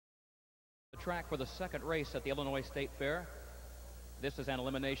track for the second race at the Illinois State Fair. This is an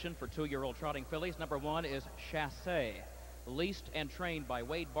elimination for 2-year-old trotting fillies. Number 1 is Chassé, leased and trained by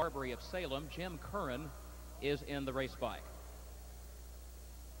Wade Barbary of Salem. Jim Curran is in the race bike.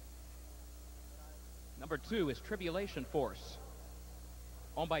 Number 2 is Tribulation Force,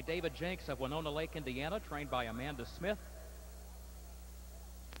 owned by David Jenks of Winona Lake, Indiana, trained by Amanda Smith.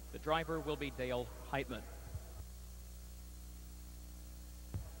 The driver will be Dale Heitman.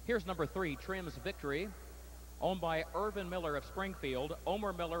 Here's number 3, Trim's Victory, owned by Irvin Miller of Springfield,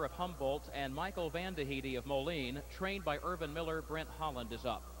 Omer Miller of Humboldt, and Michael Van de Heede of Moline, trained by Irvin Miller. Brent Holland is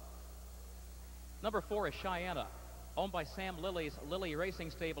up. Number 4 is CHEYANNA, owned by Sam Lilly's Lilly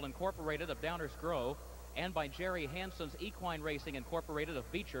Racing Stable Incorporated of Downers Grove, and by Jerry Hansen's Equine Racing Incorporated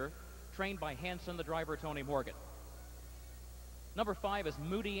of Beecher, trained by Hansen, the driver Tony Morgan. Number 5 is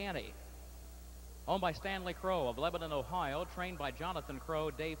Moody Annie, owned by Stanley Crow of Lebanon, Ohio, trained by Jonathan Crow.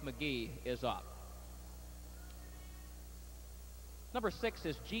 Dave McGee is up. Number 6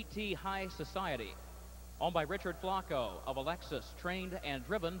 is GT High Society, owned by Richard Flacco of Alexis, trained and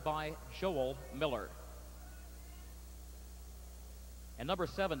driven by Joel Miller. And number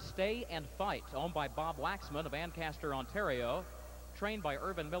 7, Stay and Fight, owned by Bob Waxman of Ancaster, Ontario, trained by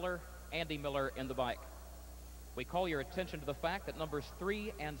Irvin Miller, Andy Miller in the bike. We call your attention to the fact that numbers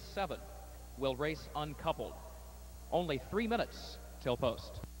 3 and 7 will race uncoupled. Only 3 minutes till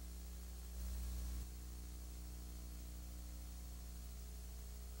post.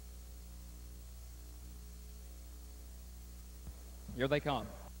 Here they come.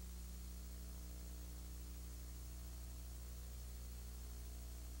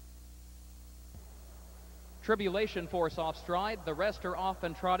 Tribulation Force off stride. The rest are off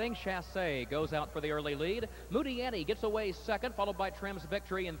and trotting. Chassé goes out for the early lead. Moody Annie gets away second, followed by Trim's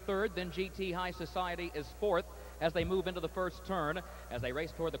Victory in third. Then GT High Society is fourth as they move into the first turn. As they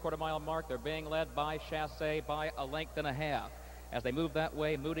race toward the quarter-mile mark, they're being led by Chassé by a length and a half. As they move that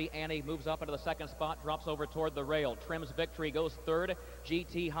way, Moody Annie moves up into the second spot, drops over toward the rail. Trim's Victory goes third.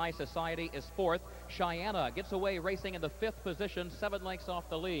 GT High Society is fourth. CHEYANNA gets away racing in the fifth position, 7 lengths off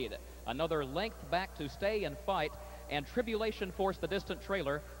the lead. Another length back to Stay and Fight, and Tribulation Force, the distant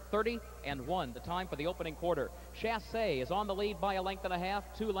trailer, 30-1, the time for the opening quarter. Chassé is on the lead by a length and a half,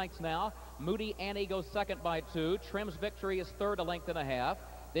 2 lengths now. Moody Annie goes second by 2. Trim's Victory is third, a length and a half.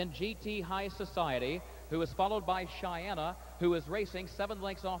 Then GT High Society, who is followed by CHEYANNA, who is racing 7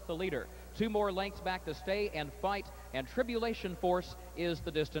 lengths off the leader. 2 more lengths back to Stay and Fight, and Tribulation Force is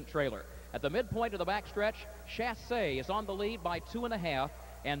the distant trailer. At the midpoint of the backstretch, Chassé is on the lead by 2.5,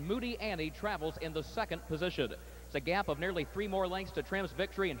 and Moody Annie travels in the second position. It's a gap of nearly 3 more lengths to Trim's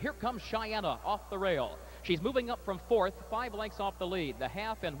Victory, and here comes CHEYANNA off the rail. She's moving up from fourth, 5 lengths off the lead, the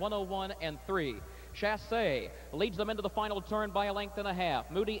half in 1:01.3. Chassé leads them into the final turn by a length and a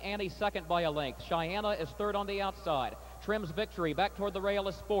half. Moody Annie second by a length. CHEYANNA is third on the outside. Trim's Victory back toward the rail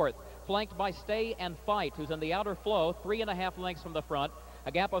is fourth, flanked by Stay and Fight, who's in the outer flow, 3.5 lengths from the front.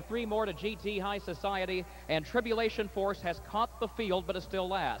 A gap of 3 more to GT High Society, and Tribulation Force has caught the field but is still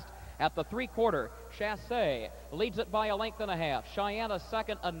last. At the 3/4, Chassé leads it by a length and a half. CHEYANNA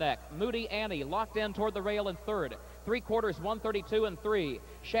second a neck. Moody Annie locked in toward the rail in third. 3/4, 1:32.3.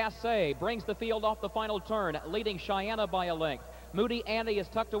 Chassé brings the field off the final turn, leading CHEYANNA by a length. Moody Annie is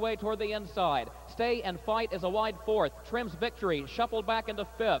tucked away toward the inside. Stay and Fight is a wide fourth. Trim's Victory shuffled back into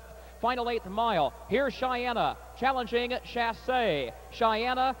fifth. Final 8th mile. Here's CHEYANNA challenging Chassé.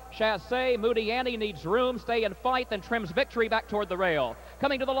 CHEYANNA, Chassé, Moody Annie needs room. Stay and Fight, then Trim's Victory back toward the rail.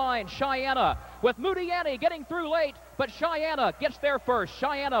 Coming to the line, CHEYANNA with Moody Annie getting through late, but CHEYANNA gets there first.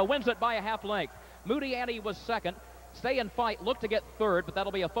 CHEYANNA wins it by a half length. Moody Annie was second. Stay and Fight looked to get third, but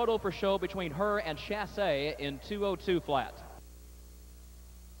that'll be a photo for show between her and Chassé in 2:02 flat.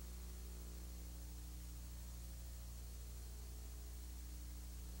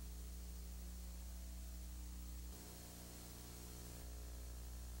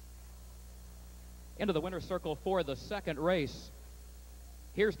 Into the winner's circle for the second race.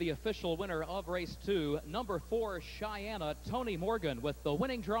 Here's the official winner of race 2, number 4, CHEYANNA, Tony Morgan with the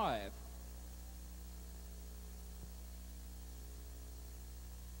winning drive.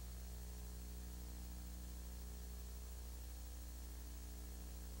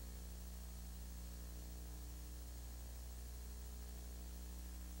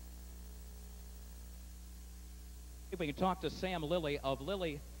 If we can talk to Sam Lilly of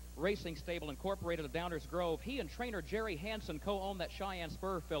Lilly Racing Stable Incorporated of Downers Grove. He and trainer Jerry Hansen co-own that Cheyenne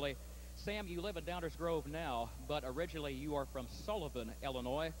Spur filly. Sam, you live in Downers Grove now, but originally you are from Sullivan,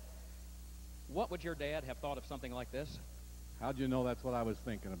 Illinois. What would your dad have thought of something like this? How'd you know that's what I was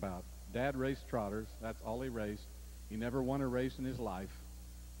thinking about? Dad raced trotters. That's all he raced. He never won a race in his life.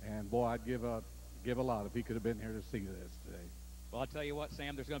 And boy, I'd give a lot if he could have been here to see this today. Well, I'll tell you what,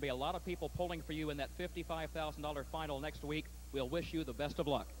 Sam, there's going to be a lot of people pulling for you in that $55,000 final next week. We'll wish you the best of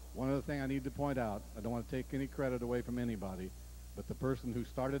luck. One other thing I need to point out, I don't want to take any credit away from anybody, but the person who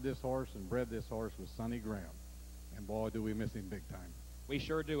started this horse and bred this horse was Sonny Graham. And boy, do we miss him big time. We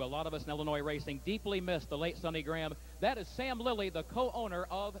sure do. A lot of us in Illinois racing deeply miss the late Sonny Graham. That is Sam Lilly, the co-owner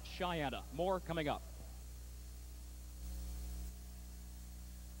of CHEYANNA. More coming up.